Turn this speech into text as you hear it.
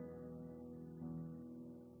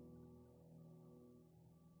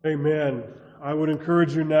Amen. I would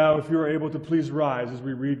encourage you now, if you are able to, please rise as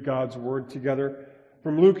we read God's Word together.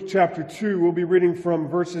 From Luke chapter 2, we'll be reading from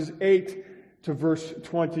verses 8 to verse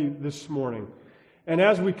 20 this morning. And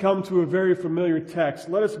as we come to a very familiar text,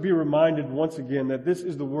 let us be reminded once again that this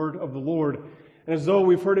is the Word of the Lord. And as though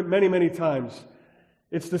we've heard it many, many times,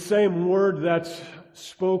 it's the same Word that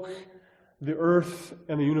spoke the earth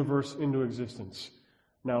and the universe into existence,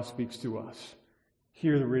 now speaks to us.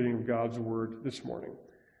 Hear the reading of God's Word this morning.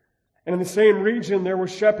 And in the same region there were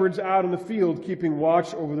shepherds out in the field, keeping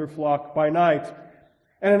watch over their flock by night.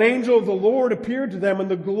 And an angel of the Lord appeared to them, and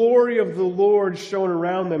the glory of the Lord shone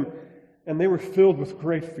around them, and they were filled with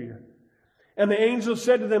great fear. And the angel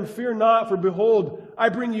said to them, "Fear not, for behold, I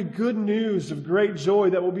bring you good news of great joy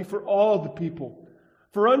that will be for all the people.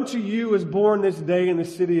 For unto you is born this day in the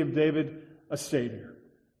city of David a Savior,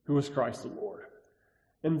 who is Christ the Lord.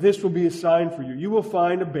 And this will be a sign for you. You will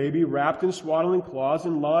find a baby wrapped in swaddling cloths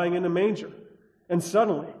and lying in a manger." And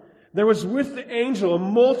suddenly there was with the angel a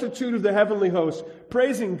multitude of the heavenly hosts,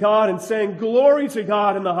 praising God and saying, "Glory to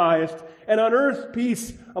God in the highest, and on earth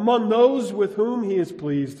peace among those with whom He is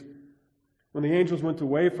pleased." When the angels went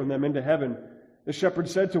away from them into heaven, the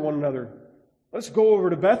shepherds said to one another, "Let's go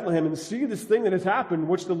over to Bethlehem and see this thing that has happened,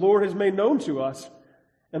 which the Lord has made known to us."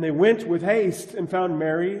 And they went with haste and found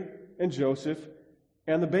Mary and Joseph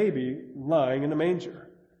and the baby lying in a manger.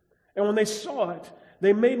 And when they saw it,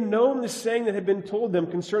 they made known the saying that had been told them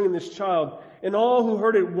concerning this child. And all who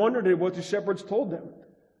heard it wondered at what the shepherds told them.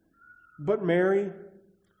 But Mary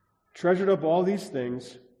treasured up all these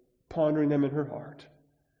things, pondering them in her heart.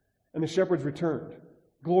 And the shepherds returned,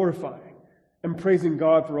 glorifying and praising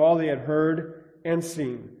God for all they had heard and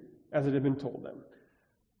seen, as it had been told them.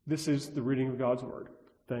 This is the reading of God's Word.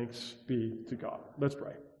 Thanks be to God. Let's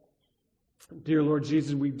pray. Dear Lord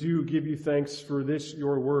Jesus, we do give you thanks for this,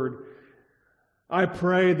 your word. I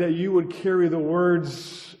pray that you would carry the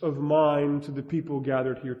words of mine to the people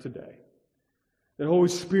gathered here today. That, Holy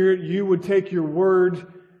Spirit, you would take your word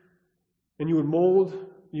and you would mold,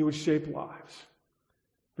 you would shape lives.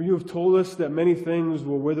 For you have told us that many things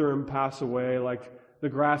will wither and pass away like the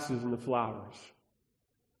grasses and the flowers.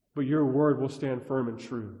 But your word will stand firm and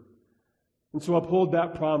true. And so uphold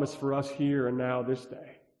that promise for us here and now this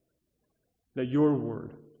day, that your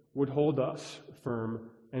word would hold us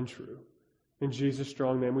firm and true. In Jesus'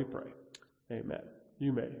 strong name we pray. Amen.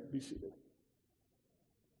 You may be seated.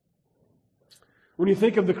 When you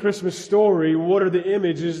think of the Christmas story, what are the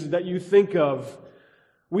images that you think of?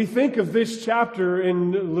 We think of this chapter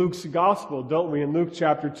in Luke's gospel, don't we? In Luke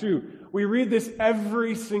chapter 2. We read this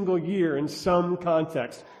every single year in some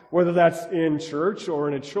context, whether that's in church or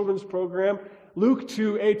in a children's program. Luke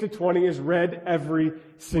 2, 8 to 20 is read every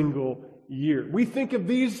single year. We think of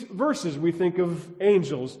these verses. We think of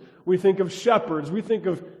angels. We think of shepherds. We think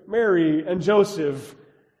of Mary and Joseph.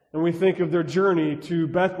 And we think of their journey to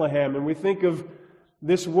Bethlehem. And we think of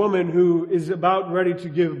this woman who is about ready to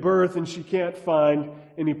give birth and she can't find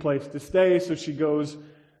any place to stay. So she goes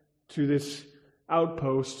to this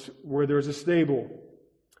outpost where there's a stable.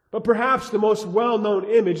 But perhaps the most well-known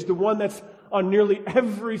image, the one that's on nearly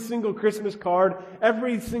every single Christmas card,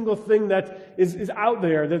 every single thing that is out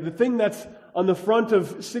there, the thing that's on the front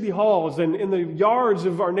of city halls and in the yards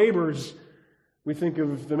of our neighbors, we think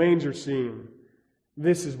of the manger scene.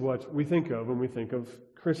 This is what we think of when we think of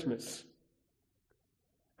Christmas.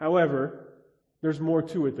 However, there's more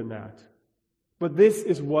to it than that. But this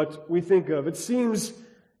is what we think of. It seems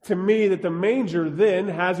to me that the manger then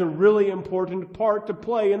has a really important part to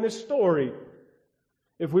play in this story.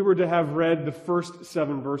 If we were to have read the first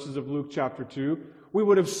 7 verses of Luke chapter 2, we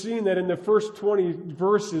would have seen that in the first 20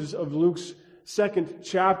 verses of Luke's second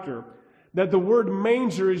chapter, that the word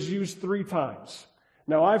manger is used 3 times.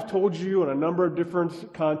 Now, I've told you in a number of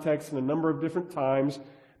different contexts and a number of different times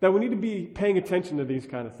that we need to be paying attention to these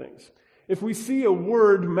kind of things. If we see a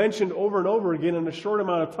word mentioned over and over again in a short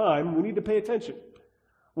amount of time, we need to pay attention.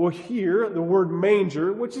 Well, here, the word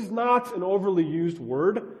manger, which is not an overly used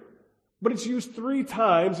word, but it's used 3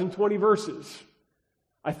 times in 20 verses.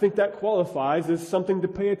 I think that qualifies as something to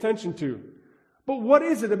pay attention to. But what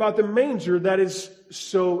is it about the manger that is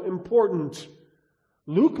so important?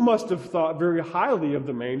 Luke must have thought very highly of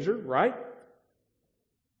the manger, right?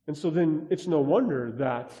 And so then it's no wonder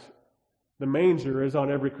that the manger is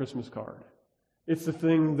on every Christmas card. It's the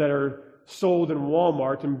thing that are sold in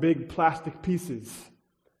Walmart in big plastic pieces.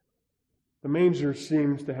 The manger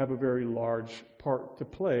seems to have a very large part to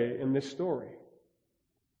play in this story.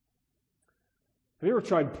 Have you ever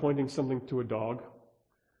tried pointing something to a dog?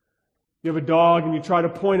 You have a dog and you try to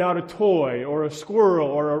point out a toy or a squirrel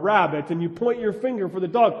or a rabbit and you point your finger for the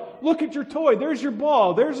dog. Look at your toy. There's your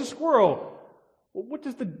ball. There's a squirrel. Well, what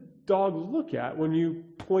does the dog look at when you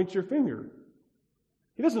point your finger?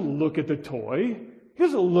 He doesn't look at the toy. He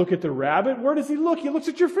doesn't look at the rabbit. Where does he look? He looks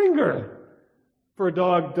at your finger. For a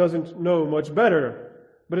dog doesn't know much better.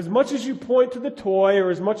 But as much as you point to the toy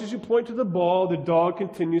or as much as you point to the ball, the dog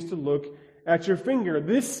continues to look at your finger.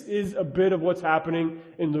 This is a bit of what's happening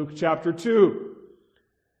in Luke chapter 2.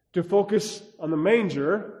 To focus on the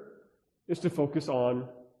manger is to focus on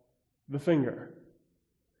the finger.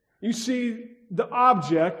 You see, the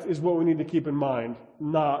object is what we need to keep in mind,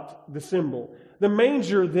 not the symbol. The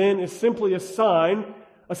manger then is simply a sign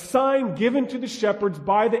given to the shepherds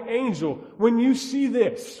by the angel. When you see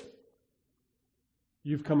this,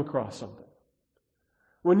 you've come across something.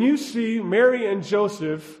 When you see Mary and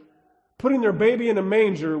Joseph putting their baby in a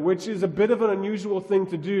manger, which is a bit of an unusual thing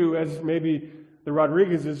to do, as maybe the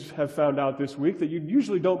Rodriguezes have found out this week, that you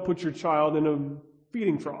usually don't put your child in a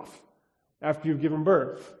feeding trough after you've given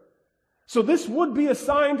birth. So this would be a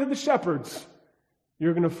sign to the shepherds.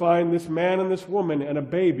 You're going to find this man and this woman and a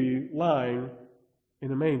baby lying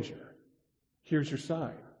in a manger. Here's your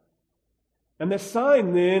sign. And that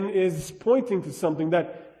sign then is pointing to something,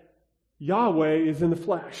 that Yahweh is in the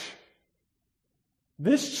flesh.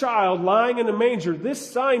 This child lying in a manger,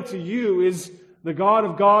 this sign to you is the God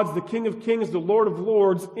of gods, the King of kings, the Lord of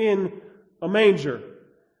lords in a manger.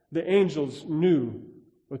 The angels knew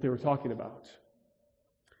what they were talking about.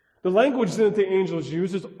 The language that the angels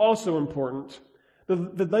use is also important.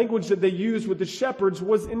 The language that they used with the shepherds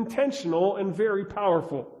was intentional and very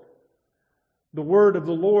powerful. The word of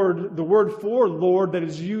the Lord, the word for Lord that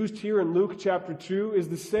is used here in Luke chapter 2 is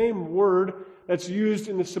the same word that's used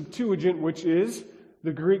in the Septuagint, which is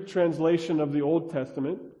the Greek translation of the Old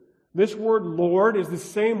Testament. This word Lord is the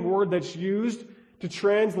same word that's used to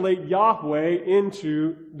translate Yahweh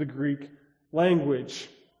into the Greek language.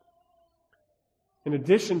 In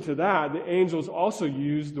addition to that, the angels also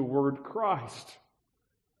use the word Christ,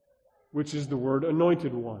 which is the word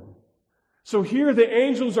anointed one. So here the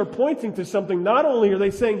angels are pointing to something. Not only are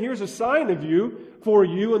they saying, here's a sign of you for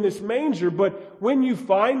you in this manger, but when you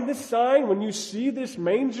find this sign, when you see this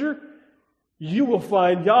manger, you will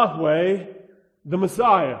find Yahweh, the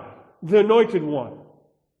Messiah, the anointed one.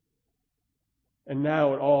 And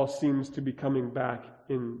now it all seems to be coming back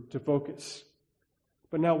into focus.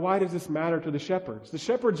 But now why does this matter to the shepherds? The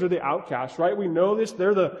shepherds are the outcasts, right? We know this.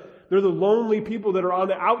 They're the lonely people that are on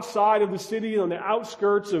the outside of the city, on the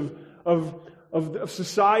outskirts of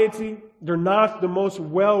society. They're not the most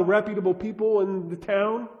well-reputable people in the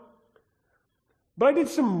town. But I did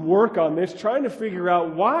some work on this, trying to figure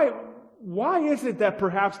out why is it that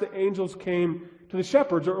perhaps the angels came to the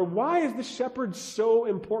shepherds, or why is the shepherds so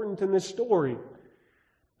important in this story?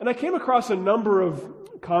 And I came across a number of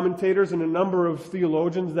commentators and a number of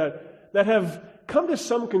theologians that have come to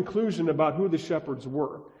some conclusion about who the shepherds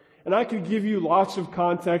were. And I could give you lots of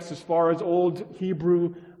context as far as old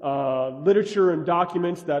Hebrew literature and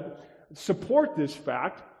documents that support this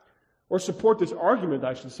fact, or support this argument,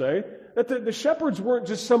 I should say, that the shepherds weren't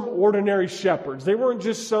just some ordinary shepherds. They weren't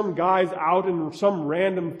just some guys out in some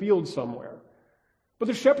random field somewhere. But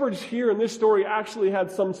the shepherds here in this story actually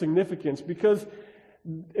had some significance, because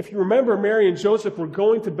if you remember, Mary and Joseph were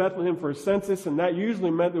going to Bethlehem for a census, and that usually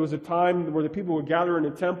meant there was a time where the people would gather in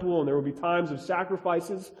a temple, and there would be times of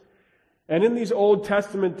sacrifices. And in these Old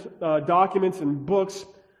Testament documents and books,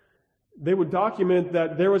 they would document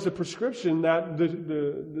that there was a prescription that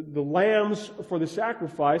the lambs for the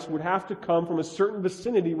sacrifice would have to come from a certain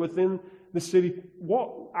vicinity within the city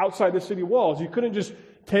wall, outside the city walls. You couldn't just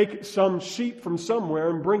take some sheep from somewhere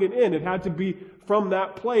and bring it in. It had to be from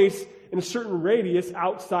that place in a certain radius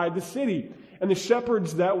outside the city. And the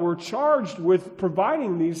shepherds that were charged with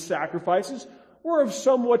providing these sacrifices were of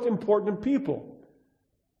somewhat important people.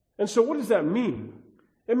 And so what does that mean?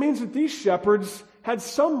 It means that these shepherds had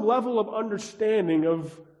some level of understanding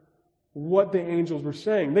of what the angels were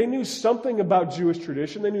saying. They knew something about Jewish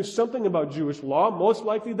tradition. They knew something about Jewish law. Most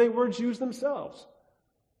likely they were Jews themselves.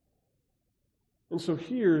 And so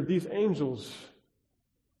here, these angels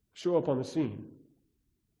show up on the scene.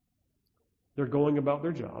 They're going about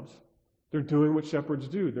their jobs. They're doing what shepherds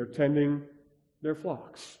do. They're tending their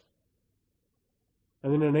flocks.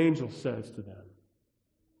 And then an angel says to them,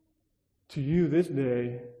 "To you this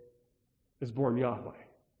day is born Yahweh,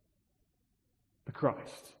 the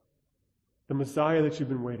Christ, the Messiah that you've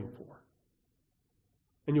been waiting for.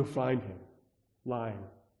 And you'll find him lying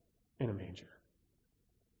in a manger."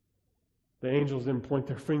 The angels then point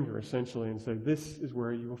their finger essentially and say, "This is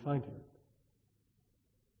where you will find him."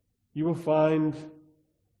 you will find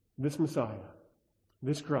this Messiah,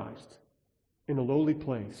 this Christ, in a lowly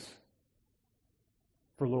place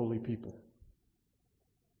for lowly people.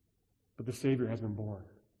 But the Savior has been born.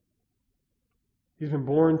 He's been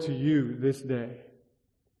born to you this day.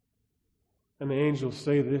 And the angels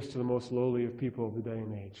say this to the most lowly of people of the day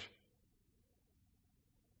and age.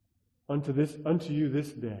 Unto you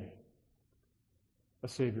this day, a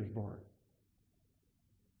Savior is born.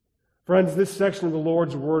 Friends, this section of the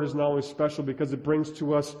Lord's Word is not only special because it brings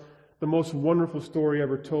to us the most wonderful story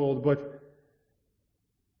ever told, but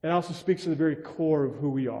it also speaks to the very core of who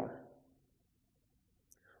we are.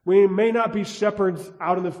 We may not be shepherds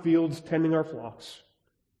out in the fields tending our flocks,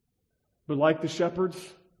 but like the shepherds,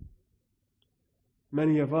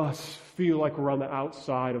 many of us feel like we're on the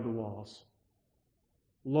outside of the walls.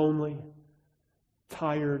 Lonely,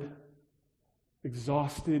 tired,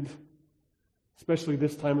 exhausted, especially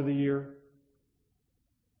this time of the year.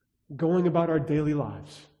 Going about our daily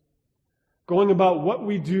lives. Going about what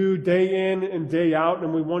we do day in and day out,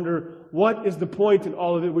 and we wonder, what is the point in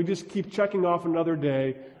all of it? We just keep checking off another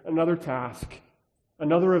day, another task,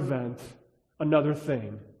 another event, another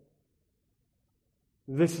thing.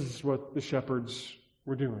 This is what the shepherds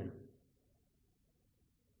were doing.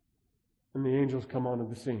 And the angels come onto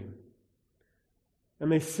the scene.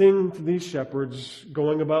 And they sing to these shepherds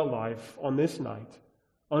going about life on this night,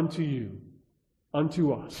 unto you,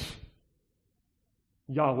 unto us,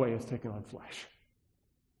 Yahweh has taken on flesh.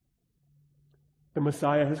 The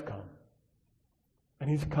Messiah has come. And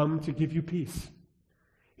He's come to give you peace.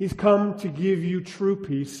 He's come to give you true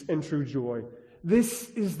peace and true joy. This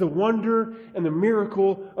is the wonder and the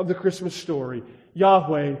miracle of the Christmas story.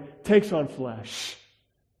 Yahweh takes on flesh.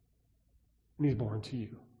 And He's born to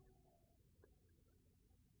you.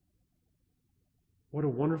 What a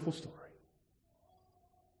wonderful story.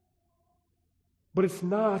 But it's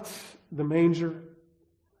not the manger,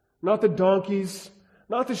 not the donkeys,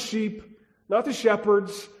 not the sheep, not the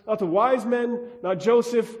shepherds, not the wise men, not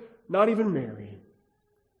Joseph, not even Mary.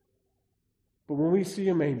 But when we see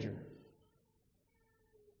a manger,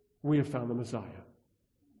 we have found the Messiah.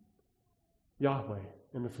 Yahweh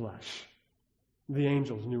in the flesh. The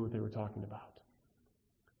angels knew what they were talking about.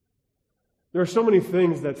 There are so many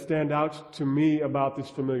things that stand out to me about this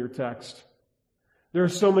familiar text. There are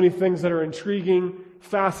so many things that are intriguing,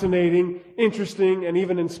 fascinating, interesting, and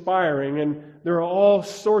even inspiring. And there are all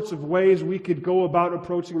sorts of ways we could go about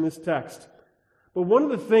approaching this text. But one of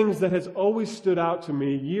the things that has always stood out to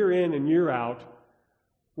me year in and year out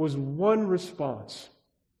was one response.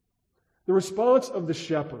 The response of the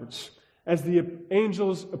shepherds as the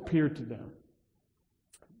angels appeared to them.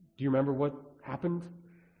 Do you remember what happened?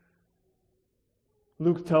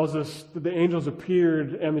 Luke tells us that the angels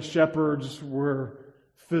appeared and the shepherds were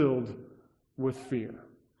filled with fear.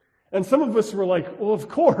 And some of us were like, well, of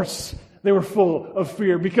course they were full of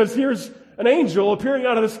fear, because here's an angel appearing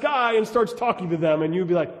out of the sky and starts talking to them, and you'd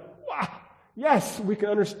be like, wow, yes, we can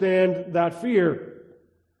understand that fear.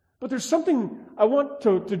 But there's something I want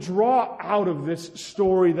to draw out of this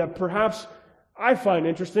story that perhaps I find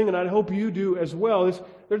interesting, and I hope you do as well.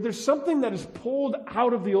 There's something that is pulled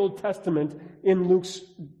out of the Old Testament in Luke's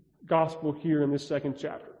gospel here in this second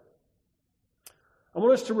chapter. I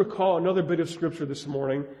want us to recall another bit of scripture this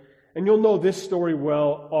morning, and you'll know this story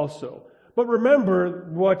well also. But remember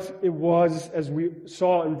what it was as we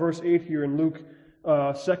saw in verse 8 here in Luke's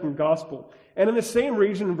second gospel. And in the same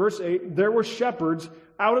region, in verse 8, there were shepherds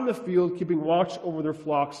out in the field keeping watch over their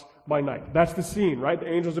flocks by night. That's the scene, right? The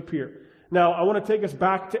angels appear. Now, I want to take us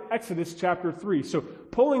back to Exodus chapter 3. So,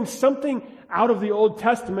 pulling something out of the Old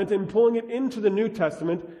Testament and pulling it into the New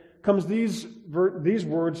Testament comes these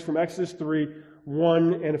words from Exodus 3,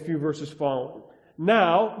 1 and a few verses following.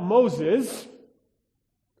 Now, Moses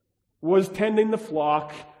was tending the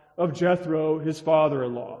flock of Jethro, his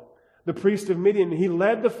father-in-law, the priest of Midian. He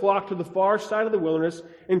led the flock to the far side of the wilderness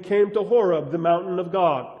and came to Horeb, the mountain of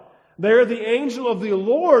God. There the angel of the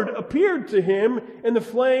Lord appeared to him in the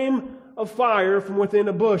flame of fire from within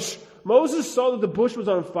a bush. Moses saw that the bush was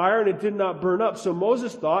on fire and it did not burn up. So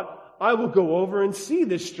Moses thought, I will go over and see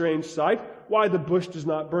this strange sight, why the bush does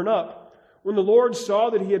not burn up. When the Lord saw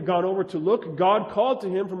that he had gone over to look, God called to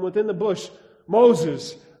him from within the bush,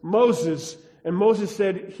 Moses, Moses. And Moses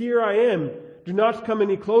said, Here I am. Do not come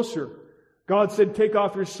any closer. God said, Take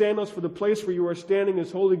off your sandals, for the place where you are standing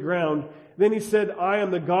is holy ground. Then he said, I am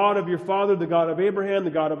the God of your father, the God of Abraham, the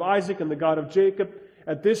God of Isaac, and the God of Jacob.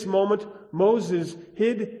 At this moment, Moses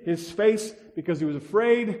hid his face because he was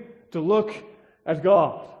afraid to look at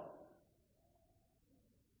God.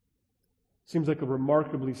 Seems like a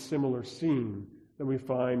remarkably similar scene that we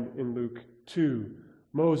find in Luke 2,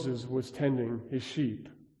 Moses was tending his sheep,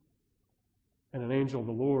 and an angel of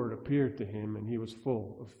the Lord appeared to him, and he was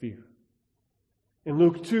full of fear. In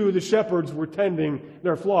Luke 2, the shepherds were tending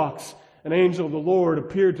their flocks. An angel of the Lord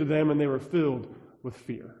appeared to them, and they were filled with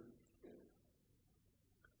fear.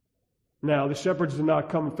 Now, the shepherds did not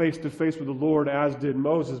come face to face with the Lord as did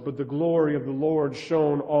Moses, but the glory of the Lord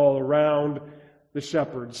shone all around the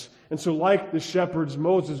shepherds. And so, like the shepherds,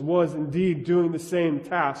 Moses was indeed doing the same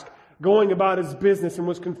task, going about his business, and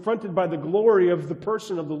was confronted by the glory of the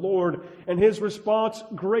person of the Lord, and his response,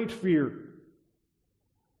 great fear.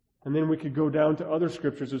 And then we could go down to other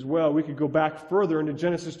scriptures as well. We could go back further into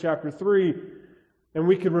Genesis chapter 3, and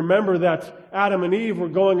we could remember that Adam and Eve were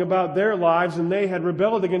going about their lives, and they had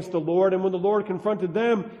rebelled against the Lord, and when the Lord confronted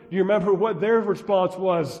them, do you remember what their response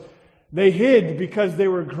was? They hid because they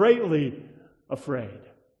were greatly afraid.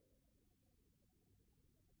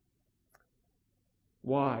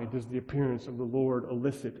 Why does the appearance of the Lord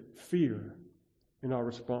elicit fear in our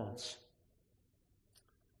response?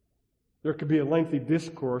 There could be a lengthy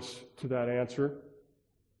discourse to that answer,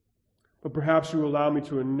 but perhaps you will allow me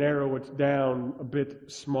to narrow it down a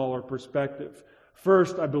bit smaller perspective.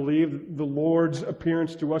 First, I believe the Lord's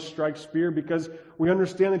appearance to us strikes fear because we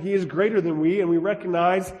understand that He is greater than we, and we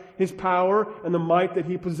recognize His power and the might that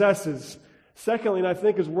He possesses. Secondly, and I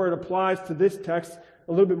think is where it applies to this text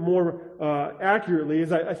a little bit more accurately,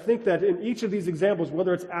 is I think that in each of these examples,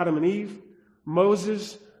 whether it's Adam and Eve,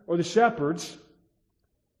 Moses, or the shepherds,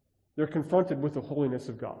 they're confronted with the holiness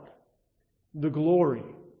of God, the glory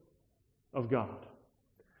of God.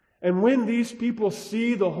 And when these people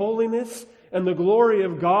see the holiness and the glory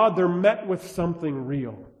of God, they're met with something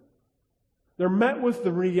real. They're met with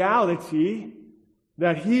the reality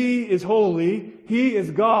that He is holy, He is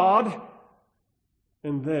God,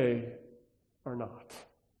 and they are not.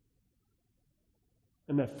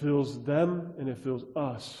 And that fills them and it fills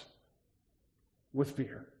us with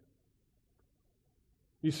fear.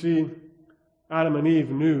 You see, Adam and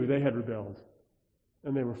Eve knew they had rebelled,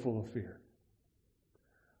 and they were full of fear.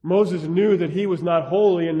 Moses knew that he was not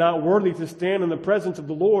holy and not worthy to stand in the presence of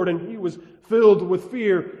the Lord, and he was filled with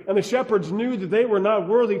fear. And the shepherds knew that they were not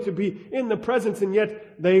worthy to be in the presence, and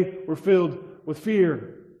yet they were filled with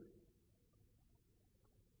fear.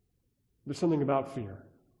 There's something about fear.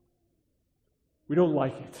 We don't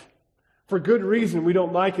like it. For good reason, we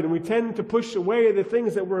don't like it, and we tend to push away the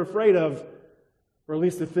things that we're afraid of, or at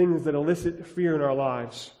least the things that elicit fear in our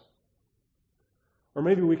lives. Or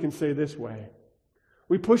maybe we can say this way: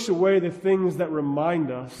 we push away the things that remind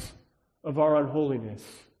us of our unholiness,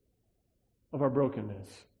 of our brokenness,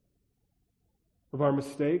 of our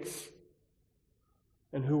mistakes,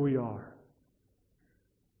 and who we are.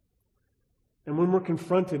 And when we're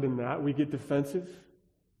confronted in that, we get defensive.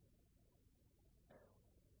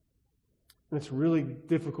 And it's really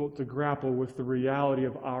difficult to grapple with the reality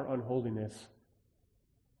of our unholiness.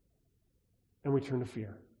 And we turn to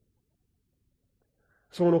fear.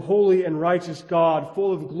 So when a holy and righteous God,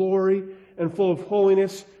 full of glory and full of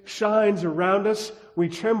holiness, shines around us, we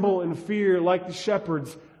tremble in fear like the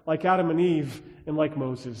shepherds, like Adam and Eve, and like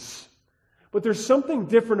Moses. But there's something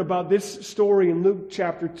different about this story in Luke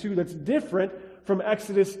chapter 2 that's different from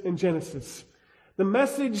Exodus and Genesis. The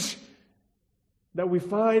message that we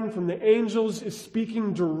find from the angels is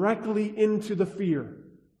speaking directly into the fear.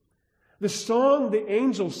 The song the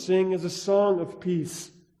angels sing is a song of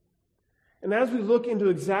peace. And as we look into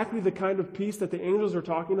exactly the kind of peace that the angels are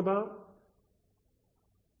talking about,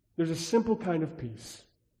 there's a simple kind of peace.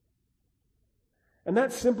 And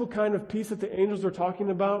that simple kind of peace that the angels are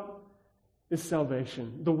talking about is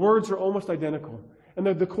salvation. The words are almost identical. And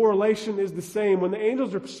the correlation is the same. When the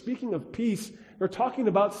angels are speaking of peace, they're talking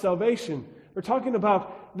about salvation. They're talking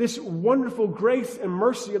about this wonderful grace and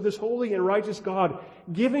mercy of this holy and righteous God,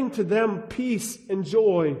 giving to them peace and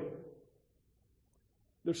joy.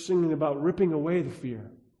 They're singing about ripping away the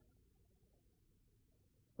fear,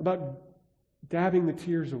 about dabbing the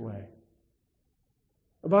tears away,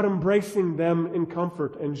 about embracing them in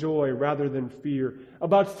comfort and joy rather than fear,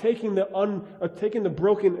 about taking the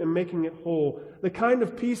broken and making it whole, the kind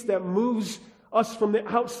of peace that moves us from the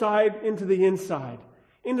outside into the inside,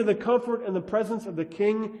 into the comfort and the presence of the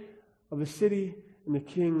King of the city and the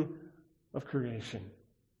King of creation.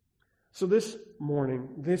 So this morning,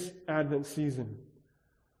 this Advent season,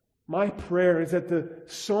 my prayer is that the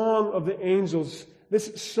song of the angels,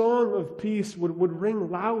 this song of peace, would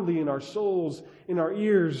ring loudly in our souls, in our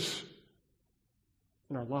ears,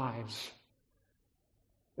 in our lives.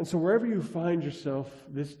 And so wherever you find yourself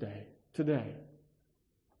this day, today,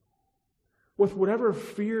 with whatever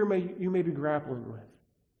fear you may be grappling with,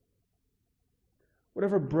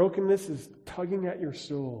 whatever brokenness is tugging at your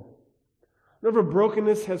soul, whatever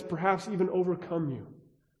brokenness has perhaps even overcome you,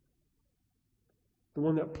 the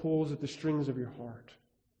one that pulls at the strings of your heart,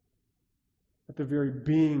 at the very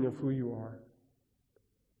being of who you are.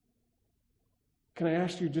 Can I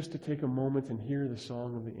ask you just to take a moment and hear the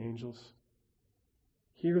song of the angels?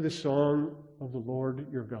 Hear the song of the Lord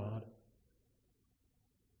your God.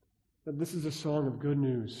 That this is a song of good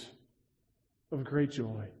news, of great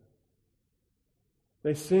joy.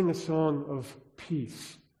 They sing a song of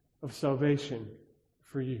peace, of salvation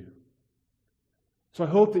for you. So I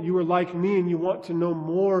hope that you are like me and you want to know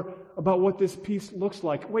more about what this peace looks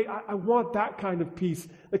like. Wait, I want that kind of peace.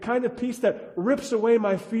 The kind of peace that rips away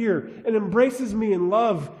my fear and embraces me in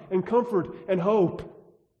love and comfort and hope.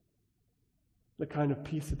 The kind of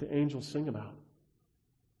peace that the angels sing about.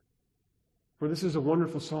 For this is a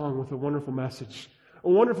wonderful song with a wonderful message. A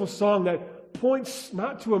wonderful song that points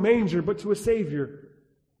not to a manger, but to a Savior.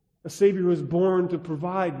 A Savior who is born to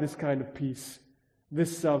provide this kind of peace,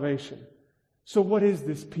 this salvation. So what is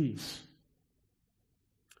this peace?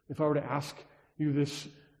 If I were to ask you this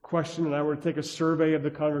question and I were to take a survey of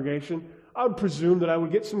the congregation, I would presume that I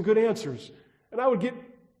would get some good answers. And I would get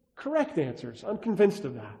correct answers. I'm convinced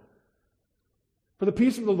of that. For the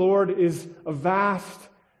peace of the Lord is a vast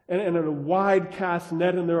and a wide cast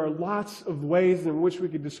net, and there are lots of ways in which we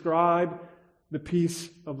could describe the peace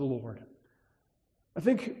of the Lord. I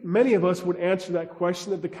think many of us would answer that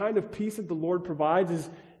question that the kind of peace that the Lord provides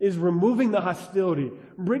is removing the hostility,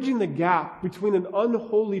 bridging the gap between an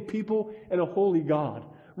unholy people and a holy God,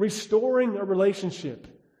 restoring a relationship.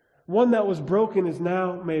 One that was broken is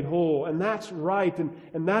now made whole, and that's right,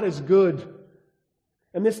 and that is good.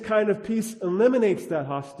 And this kind of peace eliminates that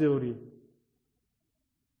hostility.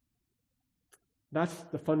 That's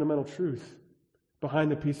the fundamental truth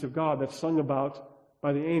behind the peace of God that's sung about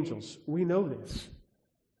by the angels. We know this.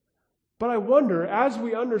 But I wonder, as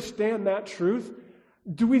we understand that truth,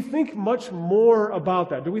 do we think much more about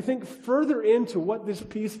that? Do we think further into what this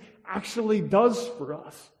peace actually does for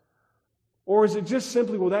us? Or is it just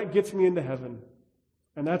simply, well, that gets me into heaven,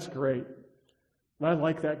 and that's great, and I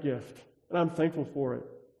like that gift, and I'm thankful for it.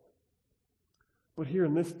 But here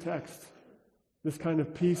in this text, this kind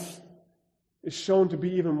of peace is shown to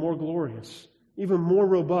be even more glorious, even more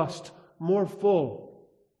robust, more full.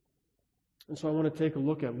 And so I want to take a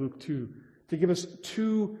look at Luke 2 to give us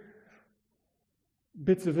two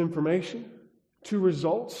bits of information, two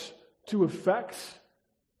results, two effects,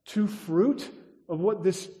 two fruit of what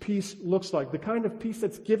this peace looks like, the kind of peace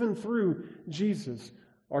that's given through Jesus,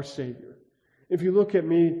 our Savior. If you look at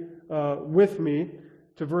me, with me,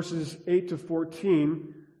 to verses 8 to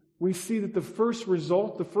 14, we see that the first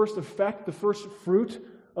result, the first effect, the first fruit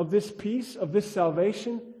of this peace, of this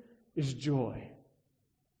salvation, is joy.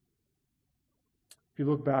 If you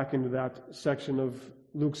look back into that section of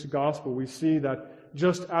Luke's gospel, we see that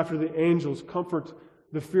just after the angels comfort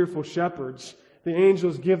the fearful shepherds, the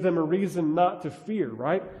angels give them a reason not to fear,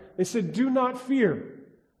 right? They said, do not fear.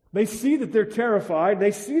 They see that they're terrified.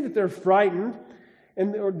 They see that they're frightened.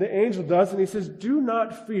 And the angel does, and he says, do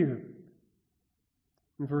not fear.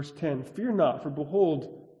 In verse 10, fear not, for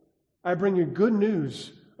behold, I bring you good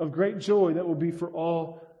news of great joy that will be for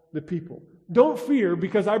all the people. Don't fear,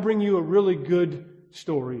 because I bring you a really good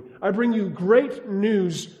story. I bring you great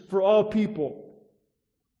news for all people.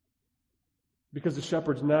 Because the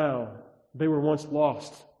shepherds now, they were once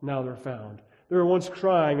lost, now they're found. They were once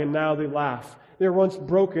crying, and now they laugh. They were once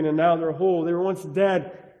broken, and now they're whole. They were once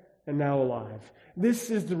dead, and now alive. This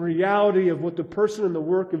is the reality of what the person and the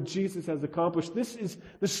work of Jesus has accomplished. This is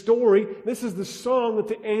the story. This is the song that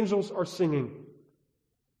the angels are singing.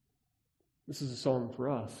 This is a song for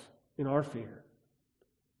us in our fear.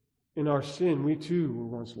 In our sin, we too were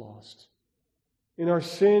once lost. In our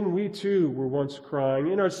sin, we too were once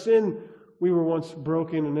crying. In our sin, we were once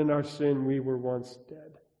broken, and in our sin, we were once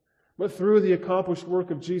dead. But through the accomplished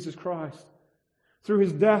work of Jesus Christ, through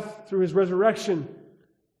His death, through His resurrection,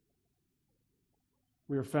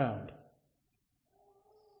 we are found.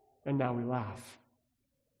 And now we laugh.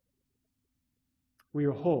 We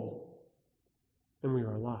are whole, and we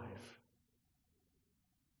are alive.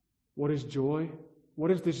 What is joy?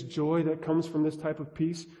 What is this joy that comes from this type of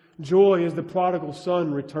peace? Joy is the prodigal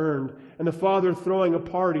son returned, and the father throwing a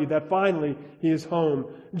party that finally he is home.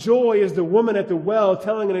 Joy is the woman at the well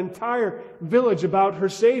telling an entire village about her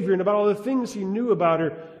Savior and about all the things he knew about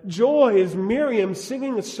her. Joy is Miriam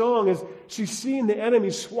singing a song as she's seeing the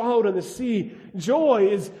enemy swallowed in the sea. Joy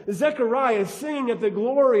is Zechariah singing at the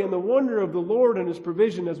glory and the wonder of the Lord and His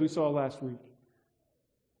provision, as we saw last week.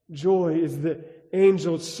 Joy is the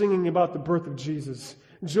angels singing about the birth of Jesus.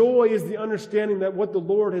 Joy is the understanding that what the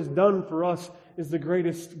Lord has done for us is the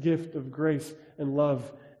greatest gift of grace and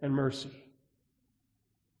love and mercy.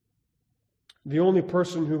 The only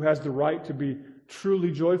person who has the right to be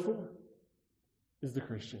truly joyful is the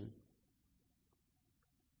Christian.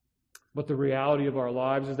 But the reality of our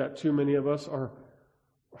lives is that too many of us are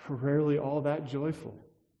rarely all that joyful.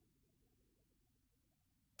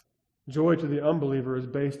 Joy to the unbeliever is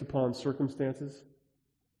based upon circumstances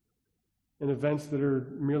and events that are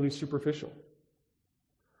merely superficial.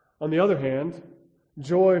 On the other hand,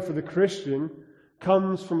 joy for the Christian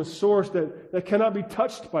comes from a source that cannot be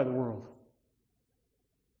touched by the world.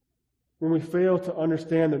 When we fail to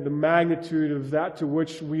understand that the magnitude of that to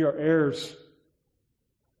which we are heirs,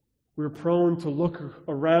 we're prone to look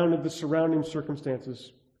around at the surrounding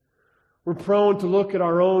circumstances. We're prone to look at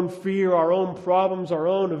our own fear, our own problems, our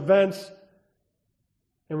own events,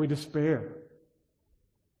 and we despair.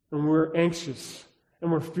 And we're anxious,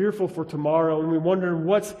 and we're fearful for tomorrow, and we wonder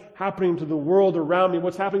what's happening to the world around me,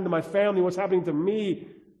 what's happening to my family, what's happening to me.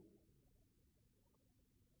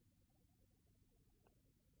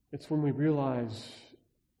 It's when we realize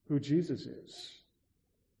who Jesus is,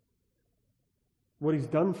 what He's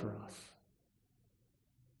done for us,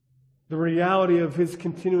 the reality of His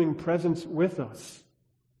continuing presence with us.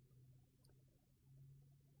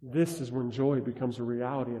 This is when joy becomes a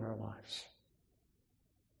reality in our lives.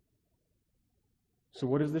 So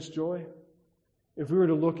what is this joy? If we were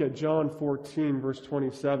to look at John 14, verse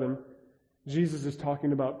 27, Jesus is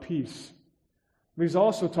talking about peace. But He's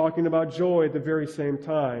also talking about joy at the very same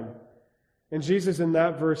time. And Jesus in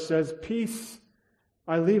that verse says, "Peace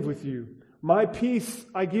I leave with you. My peace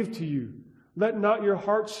I give to you. Let not your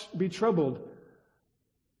hearts be troubled,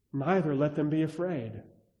 neither let them be afraid."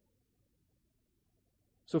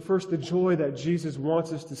 So first, the joy that Jesus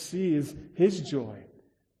wants us to see is His joy.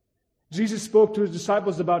 Jesus spoke to His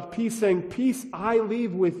disciples about peace, saying, "Peace I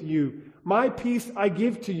leave with you. My peace I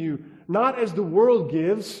give to you, not as the world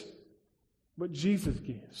gives, but Jesus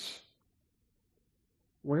gives."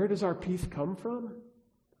 Where does our peace come from?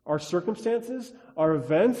 Our circumstances, our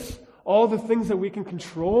events, all the things that we can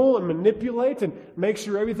control and manipulate and make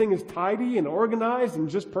sure everything is tidy and organized and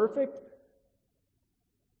just perfect?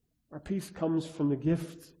 Our peace comes from the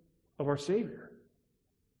gift of our Savior.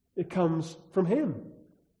 It comes from Him.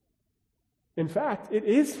 In fact, it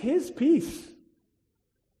is His peace.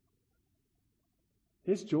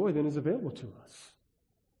 His joy then is available to us.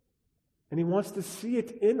 And He wants to see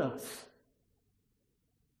it in us.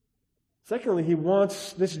 Secondly, He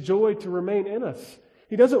wants this joy to remain in us.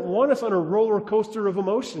 He doesn't want us on a roller coaster of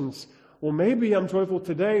emotions. Well, maybe I'm joyful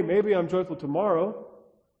today, maybe I'm joyful tomorrow.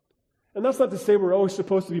 And that's not to say we're always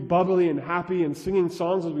supposed to be bubbly and happy and singing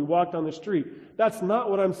songs as we walk down the street. That's not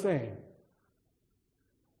what I'm saying.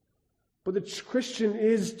 But the Christian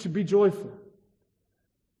is to be joyful,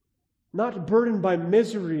 not burdened by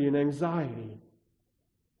misery and anxiety.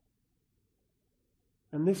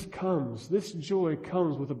 And this joy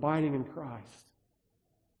comes with abiding in Christ.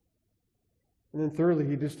 And then thirdly,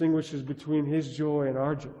 He distinguishes between His joy and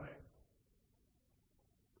our joy.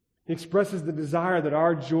 He expresses the desire that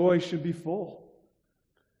our joy should be full.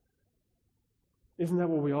 Isn't that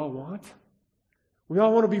what we all want? We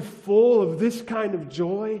all want to be full of this kind of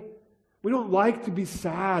joy. We don't like to be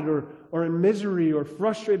sad or in misery or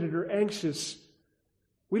frustrated or anxious.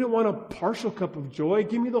 We don't want a partial cup of joy.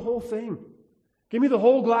 Give me the whole thing. Give me the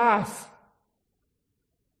whole glass.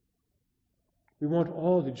 We want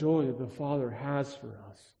all the joy that the Father has for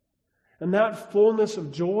us. And that fullness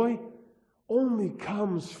of joy only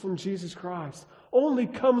comes from Jesus Christ. Only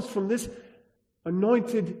comes from this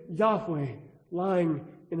anointed Yahweh lying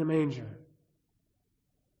in a manger.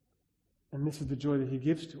 And this is the joy that He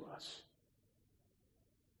gives to us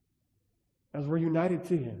as we're united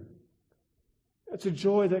to Him. It's a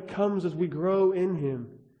joy that comes as we grow in Him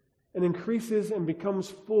and increases and becomes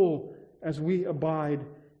full as we abide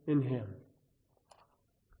in Him.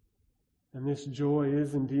 And this joy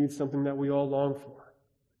is indeed something that we all long for.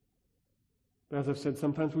 But as I've said,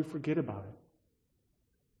 sometimes we forget about it.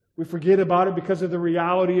 We forget about it because of the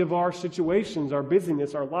reality of our situations, our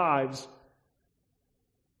busyness, our lives.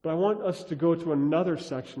 But I want us to go to another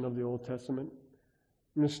section of the Old Testament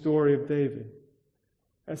in the story of David,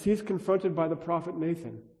 as he's confronted by the prophet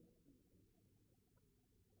Nathan.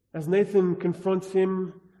 As Nathan confronts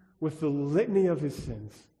him with the litany of his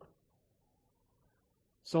sins.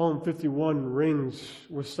 Psalm 51 rings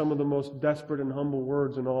with some of the most desperate and humble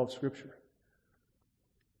words in all of Scripture.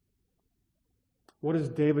 What is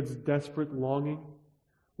David's desperate longing?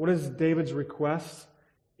 What is David's request?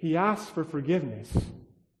 He asks for forgiveness.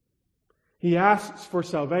 He asks for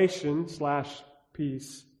salvation /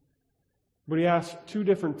 peace. But he asks 2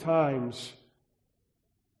 different times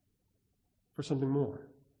for something more.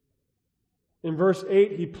 In verse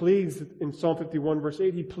 8, he pleads, in Psalm 51, verse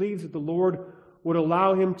 8, he pleads that the Lord would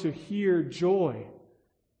allow him to hear joy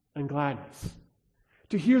and gladness,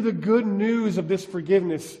 to hear the good news of this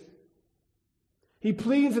forgiveness. He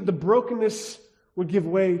pleads that the brokenness would give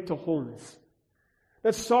way to wholeness,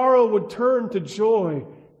 that sorrow would turn to joy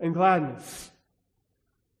and gladness.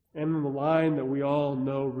 And in the line that we all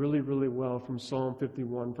know really, really well from Psalm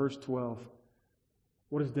 51, verse 12,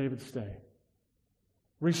 what does David say?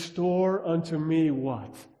 Restore unto me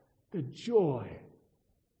what? The joy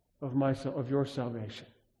of your salvation.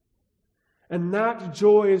 And that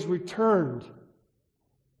joy is returned,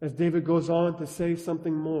 as David goes on to say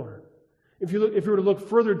something more. If you were to look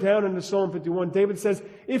further down into Psalm 51, David says,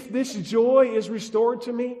 if this joy is restored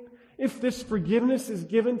to me, if this forgiveness is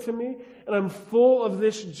given to me, and I'm full of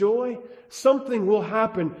this joy, something will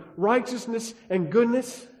happen. Righteousness and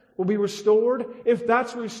goodness will be restored. If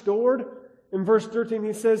that's restored, in verse 13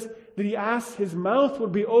 he says that he asks his mouth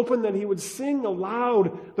would be open, that he would sing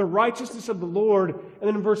aloud the righteousness of the Lord. And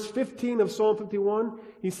then in verse 15 of Psalm 51,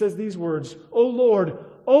 he says these words, O Lord,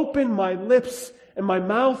 open my lips, and my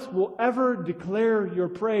mouth will ever declare your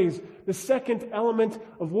praise. The second element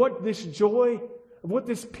of what this joy, of what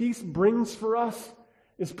this peace brings for us,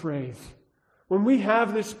 is praise. When we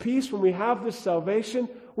have this peace, when we have this salvation,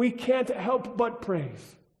 we can't help but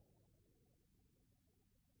praise.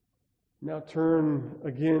 Now turn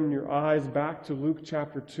again your eyes back to Luke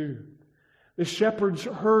chapter 2. The shepherds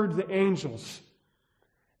heard the angels,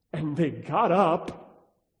 and they got up,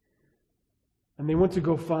 and they went to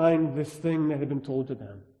go find this thing that had been told to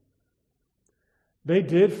them. They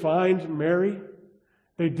did find Mary,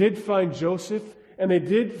 they did find Joseph, and they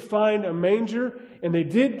did find a manger, and they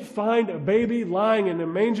did find a baby lying in a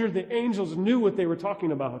manger. The angels knew what they were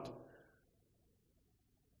talking about.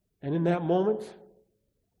 And in that moment,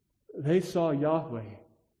 they saw Yahweh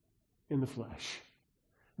in the flesh.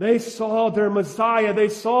 They saw their Messiah. They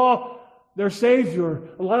saw their Savior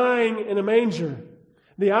lying in a manger.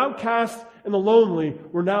 The outcast and the lonely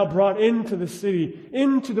were now brought into the city,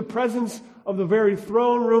 into the presence of the very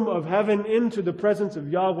throne room of heaven, into the presence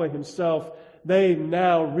of Yahweh himself. They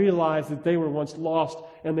now realize that they were once lost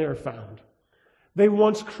and they are found. They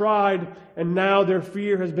once cried and now their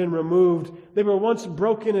fear has been removed. They were once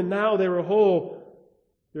broken and now they were whole.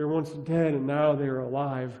 They were once dead and now they are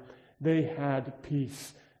alive. They had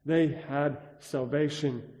peace. They had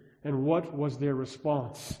salvation. And what was their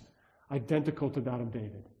response? Identical to that of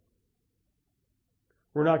David.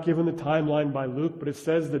 We're not given the timeline by Luke, but it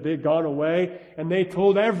says that they'd gone away and they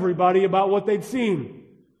told everybody about what they'd seen.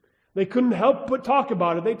 They couldn't help but talk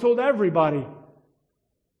about it. They told everybody.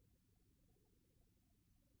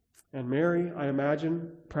 And Mary, I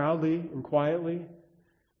imagine, proudly and quietly,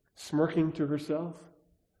 smirking to herself,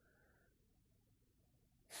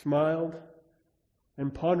 smiled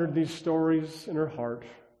and pondered these stories in her heart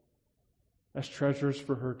as treasures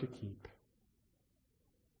for her to keep.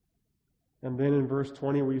 And then in verse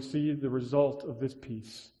 20, we see the result of this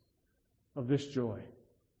peace, of this joy.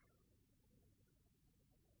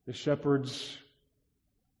 The shepherds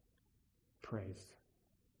praised.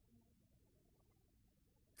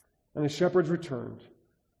 And the shepherds returned,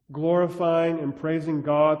 glorifying and praising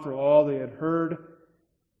God for all they had heard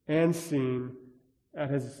and seen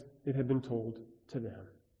as it had been told to them.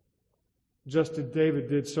 Just as David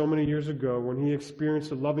did so many years ago when he experienced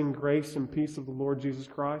the loving grace and peace of the Lord Jesus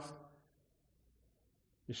Christ,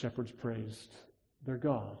 the shepherds praised their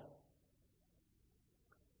God.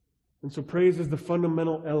 And so praise is the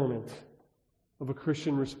fundamental element of a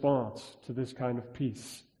Christian response to this kind of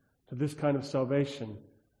peace, to this kind of salvation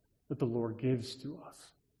that the Lord gives to us.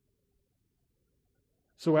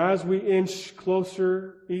 So as we inch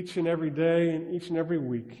closer each and every day and each and every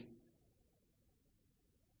week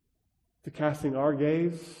to casting our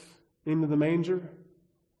gaze into the manger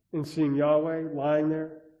and seeing Yahweh lying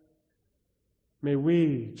there, may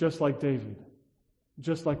we, just like David,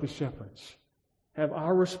 just like the shepherds, have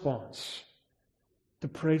our response to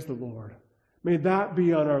praise the Lord. May that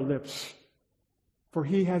be on our lips, for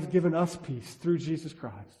He has given us peace through Jesus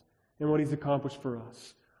Christ and what He's accomplished for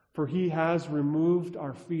us. For He has removed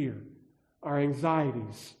our fear, our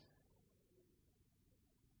anxieties.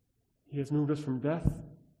 He has moved us from death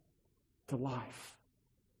to life.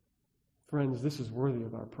 Friends, this is worthy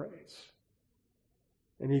of our praise.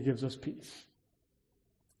 And He gives us peace.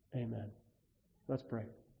 Amen. Let's pray.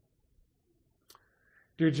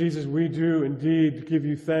 Dear Jesus, we do indeed give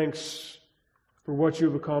You thanks for what You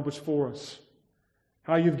have accomplished for us.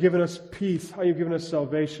 How You've given us peace, how You've given us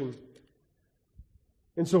salvation.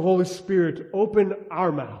 And so, Holy Spirit, open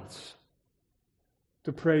our mouths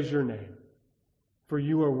to praise your name, for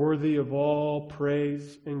you are worthy of all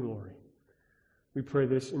praise and glory. We pray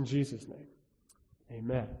this in Jesus' name.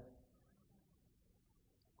 Amen.